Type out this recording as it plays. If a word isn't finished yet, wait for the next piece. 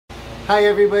Hi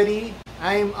everybody,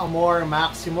 I'm Amor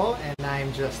Maximo and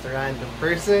I'm just a random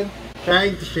person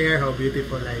trying to share how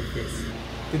beautiful life is.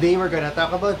 Today we're gonna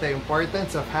talk about the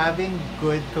importance of having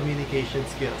good communication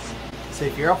skills. So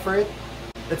if you're up for it,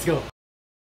 let's go!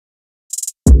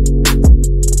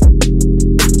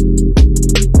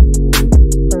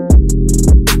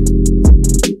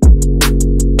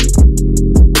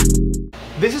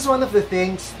 This is one of the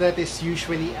things that is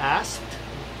usually asked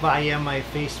via my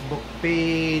Facebook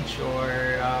page or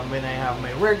when I have my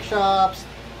workshops,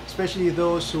 especially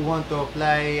those who want to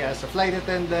apply as a flight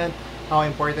attendant, how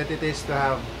important it is to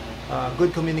have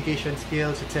good communication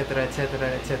skills, etc,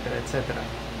 etc, etc, etc.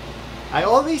 I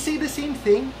always say the same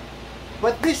thing,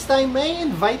 but this time I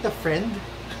invite a friend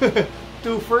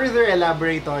to further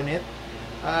elaborate on it.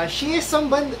 She is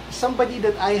somebody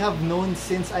that I have known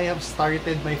since I have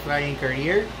started my flying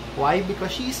career. Why?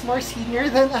 Because she is more senior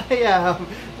than I am.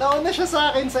 Nauna siya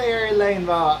sa akin sa airline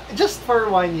ba? Just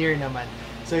for 1 year naman.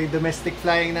 So yung domestic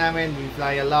flying namin, we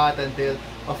fly a lot until,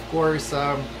 of course,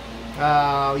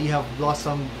 we have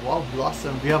blossomed. Wow,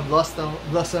 blossomed. We have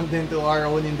blossomed into our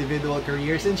own individual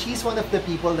careers, and she's one of the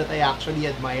people that I actually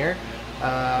admire.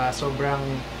 Sobrang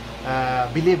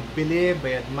believe,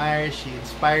 I admire. She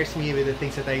inspires me with the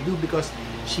things that I do because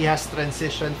she has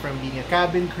transitioned from being a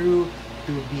cabin crew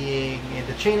to being in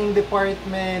the training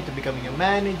department, to becoming a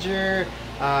manager,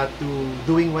 to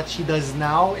doing what she does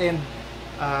now, and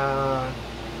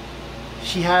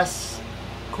she has,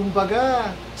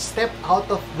 kumbaga, stepped out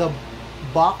of the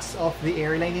box of the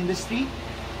airline industry.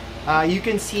 You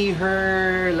can see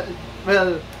her,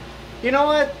 well, you know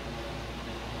what?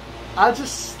 I'll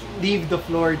just leave the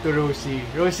floor to Rosie.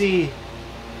 Rosie,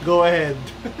 go ahead.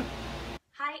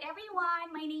 Hi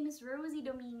everyone, my name is Rosie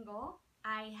Domingo.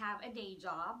 I have a day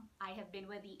job. I have been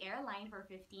with the airline for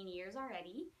 15 years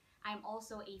already. I'm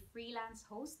also a freelance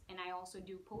host and I also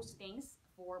do postings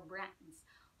for brands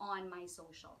on my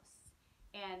socials.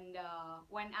 And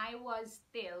when I was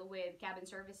still with cabin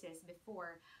services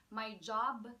before, my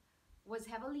job was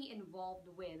heavily involved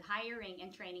with hiring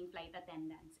and training flight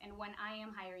attendants. And when I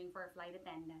am hiring for a flight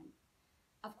attendant,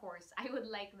 of course, I would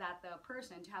like that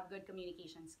person to have good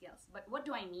communication skills. But what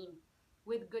do I mean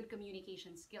with good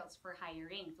communication skills for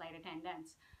hiring flight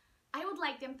attendants? I would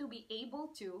like them to be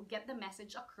able to get the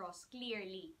message across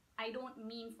clearly. I don't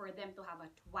mean for them to have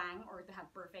a twang or to have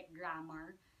perfect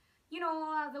grammar. You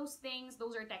know, those things,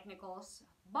 those are technicals.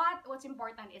 But what's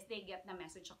important is they get the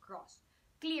message across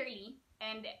clearly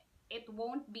and it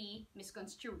won't be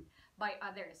misconstrued by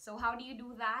others. So how do you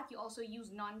do that? You also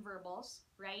use nonverbals,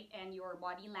 right? And your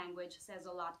body language says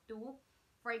a lot too.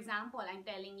 For example, I'm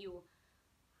telling you,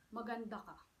 maganda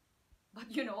ka.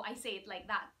 But you know, I say it like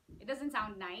that. It doesn't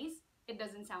sound nice. It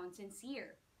doesn't sound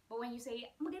sincere. But when you say,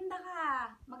 maganda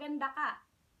ka,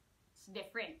 it's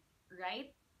different,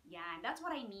 right? Yeah, and that's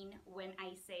what I mean when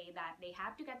I say that they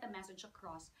have to get the message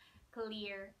across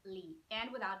clearly and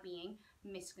without being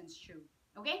misconstrued,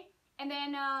 okay? And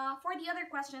then for the other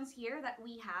questions here that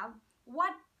we have,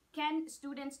 what can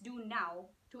students do now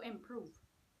to improve?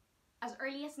 As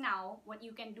early as now, what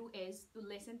you can do is to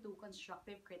listen to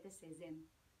constructive criticism.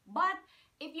 But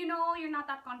if you know you're not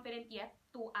that confident yet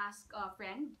to ask a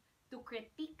friend to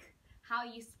critique how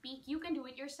you speak, you can do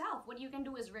it yourself. What you can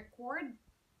do is record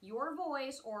your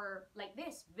voice or like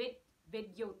this,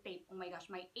 videotape. Oh my gosh,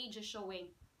 my age is showing.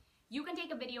 You can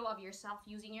take a video of yourself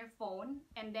using your phone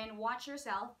and then watch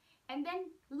yourself and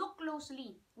then look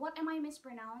closely. What am I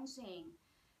mispronouncing?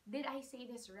 Did I say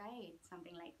this right?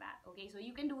 Something like that. Okay, so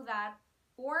you can do that.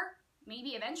 Or maybe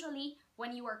eventually,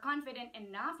 when you are confident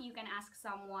enough, you can ask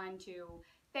someone to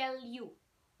tell you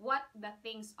what the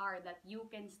things are that you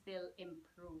can still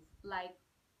improve. Like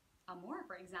Amor,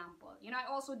 for example. You know, I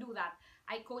also do that.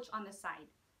 I coach on the side.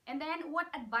 And then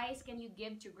what advice can you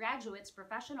give to graduates,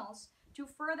 professionals, to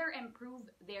further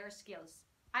improve their skills?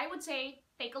 I would say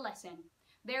take a lesson.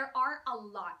 There are a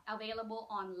lot available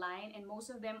online and most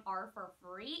of them are for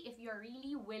free. If you're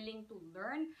really willing to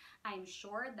learn, I'm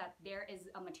sure that there is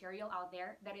a material out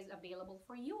there that is available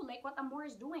for you, like what Amor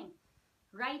is doing.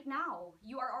 Right now,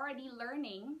 you are already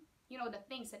learning, you know, the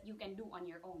things that you can do on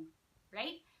your own,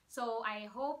 right? So I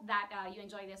hope that you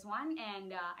enjoy this one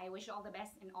and I wish you all the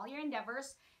best in all your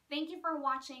endeavors. Thank you for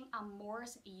watching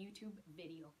Amor's YouTube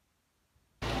video.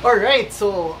 Alright,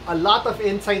 so a lot of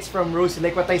insights from Rosie.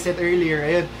 Like what I said earlier,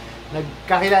 ayun,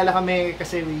 nagkakilala kami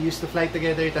kasi we used to fly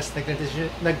together, tas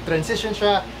nag-transition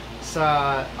siya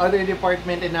sa other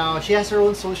department and now she has her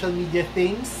own social media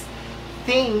things,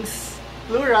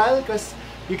 plural, because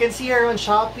you can see her on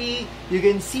Shopee, you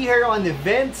can see her on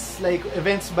events, like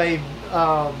events by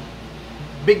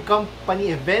big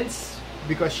company events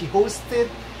because she hosted.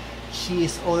 She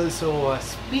is also a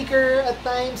speaker at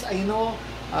times. I know.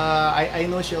 I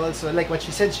know she also, like what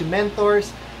she said, she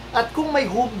mentors. At kung may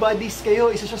home buddies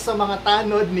kayo, isa siya sa mga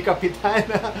tanod ni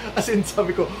Kapitana. As in,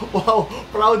 sabi ko, wow,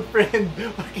 proud friend.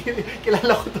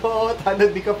 Kilala ko to,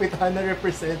 tanod ni Kapitana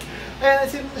represent. And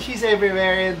as in, she's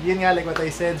everywhere. And yun nga, like what I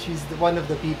said, she's one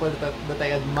of the people that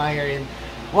I admire. And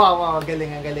wow,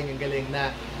 galing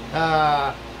na.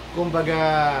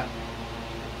 Kumbaga,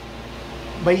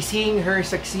 by seeing her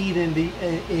succeed in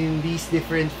these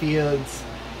different fields,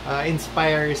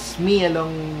 inspires me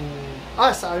along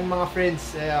us, our mga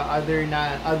friends,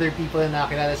 other people na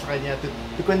nakilala sa kanya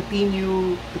to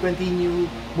continue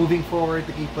moving forward,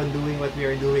 to keep on doing what we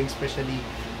are doing. Especially,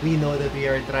 we know that we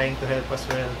are trying to help as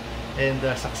well and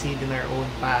succeed in our own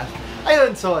path.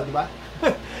 Ayun, so, di ba?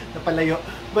 Napalayo.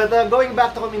 But going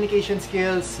back to communication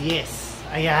skills, yes,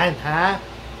 ayan, ha?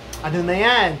 Ano na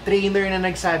yan? Trainer na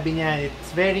nagsabi niya.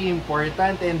 It's very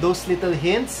important, and those little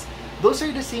hints, those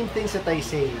are the same things that I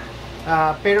say.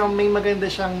 Pero may maganda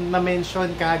siyang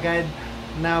na-mention kagad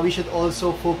na we should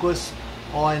also focus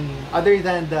on, other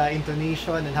than the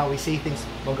intonation and how we say things,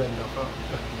 maganda ka.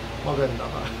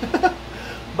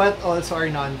 But also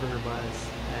our non-verbals.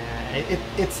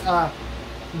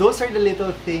 Those are the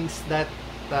little things that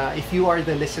if you are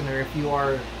the listener, if you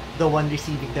are the one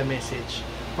receiving the message,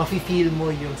 mafe-feel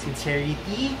mo yung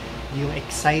sincerity, yung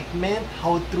excitement,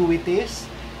 how true it is.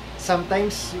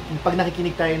 Sometimes, pag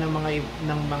nakikinig tayo ng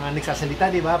mga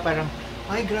nagsasalita, di ba? Parang,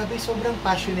 ay, grabe, sobrang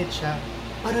passionate siya.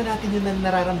 Paano natin yun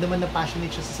nararamdaman na passionate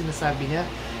siya sa sinasabi niya?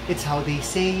 It's how they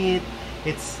say it.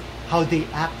 It's how they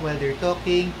act while they're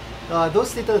talking.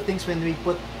 Those little things, when we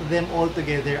put them all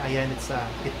together, ayan,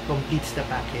 it completes the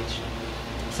package.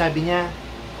 Sabi niya,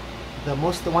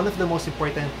 one of the most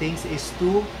important things is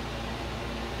to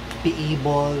be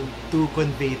able to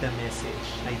convey the message.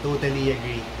 I totally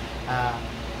agree.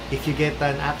 If you get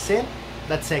an accent,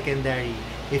 that's secondary.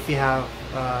 If you have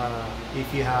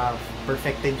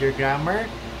perfected your grammar,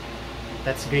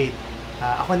 that's great.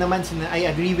 Ako naman,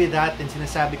 I agree with that, and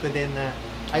sinasabi ko din na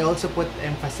I also put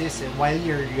emphasis while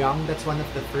you're young. That's one of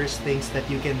the first things that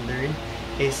you can learn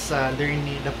is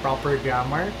learning the proper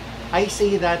grammar. I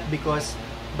say that because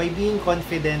by being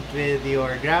confident with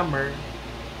your grammar,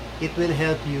 it will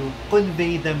help you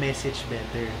convey the message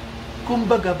better.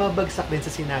 Kumbaga, babagsak din sa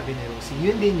sinabi ni Rosie.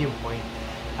 Yun din yung point.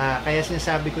 Kaya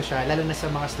sinasabi ko siya, lalo na sa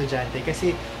mga estudyante.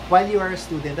 Kasi while you are a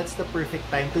student, that's the perfect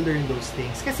time to learn those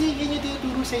things. Kasi yun yung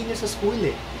tinuturo sa inyo sa school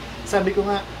eh. Sabi ko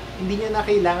nga, hindi nyo na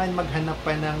kailangan maghanap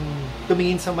pa ng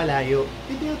tumingin sa malayo.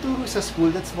 Yung tinuturo sa school,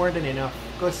 that's more than enough.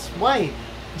 Because why?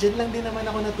 Diyan lang din naman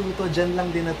ako natuto. Diyan lang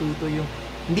din natuto yung...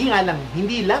 Hindi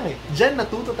lang eh. Diyan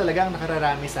natuto talaga ang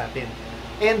nakararami sa atin.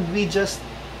 And we just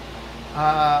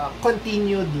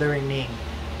continued learning.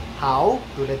 How?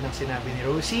 Tulad ng sinabi ni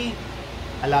Rosie,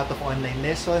 a lot of online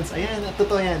lessons. Ayan,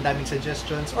 totoo yan, daming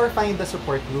suggestions. Or find the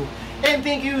support group. And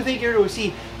thank you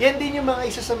Rosie. Yan din yung mga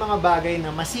isa sa mga bagay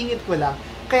na masingit ko lang.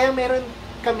 Kaya meron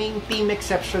kaming Team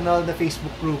Exceptional na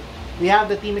Facebook group. We have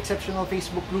the Team Exceptional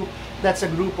Facebook group. That's a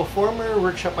group of former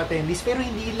workshop attendees. Pero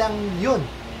hindi lang yun.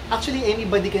 Actually,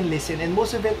 anybody can listen and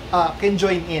most of it can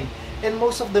join in. And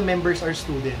most of the members are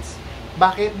students.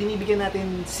 Bakit? Binibigyan natin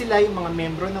sila, yung mga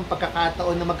membro, ng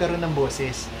pagkakataon na magkaroon ng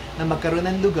boses, na magkaroon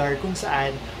ng lugar kung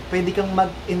saan pwede kang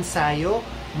mag-ensayo,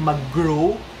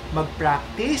 mag-grow,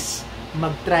 mag-practice,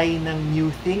 mag-try ng new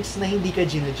things na hindi ka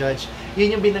ginajudge.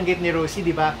 Yun yung binanggit ni Rosie,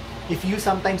 di ba? If you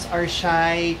sometimes are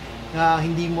shy,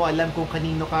 hindi mo alam kung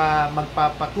kanino ka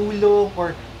magpapatulong,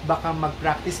 or baka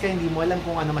mag-practice ka, hindi mo alam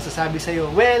kung ano masasabi sa'yo.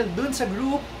 Well, dun sa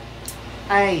group,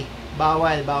 ay,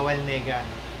 bawal nega.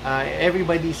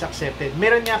 Everybody is accepted.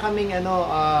 Meron nga kaming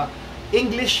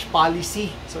English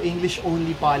policy. So,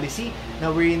 English-only policy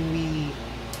na wherein we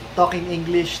talk in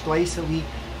English twice a week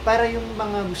para yung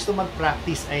mga gusto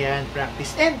mag-practice, ayan,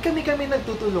 practice. And kami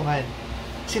nagtutulungan.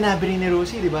 Sinabi rin ni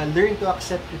Rosie, di ba? Learn to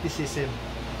accept criticism.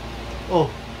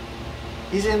 Oh,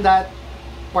 isn't that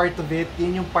part of it?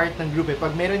 Yun yung part ng group eh.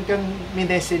 Pag meron kang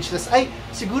message, tas, ay,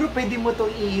 siguro pwede mo itong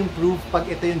i-improve pag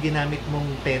ito yung ginamit mong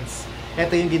tense.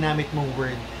 Ito yung ginamit mong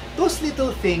word. Those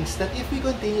little things that if we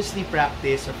continuously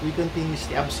practice, or if we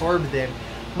continuously absorb them,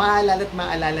 maalala at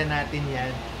maalala natin yan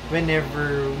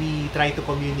whenever we try to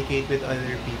communicate with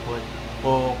other people.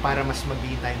 O para mas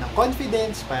magbigay tayo ng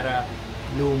confidence, para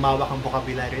lumawak ang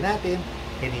vocabulary natin.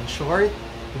 And in short,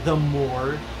 the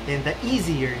more and the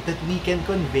easier that we can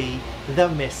convey the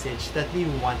message that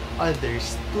we want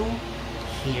others to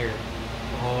hear.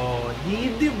 Oh,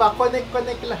 di ba?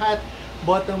 Connect lahat.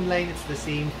 Bottom line, it's the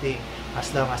same thing. As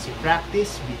long as you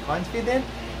practice, be confident,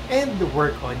 and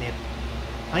work on it.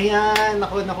 Ayan,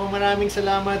 naku, maraming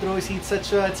salamat, Rosie. It's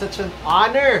such an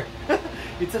honor.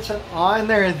 It's such an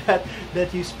honor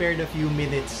that you spared a few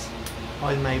minutes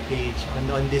on my page, on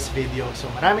this video.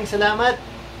 So maraming salamat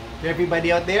to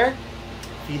everybody out there.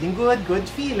 Feeling good, good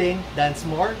feeling. Dance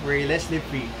more, worry less, live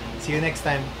free. See you next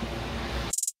time.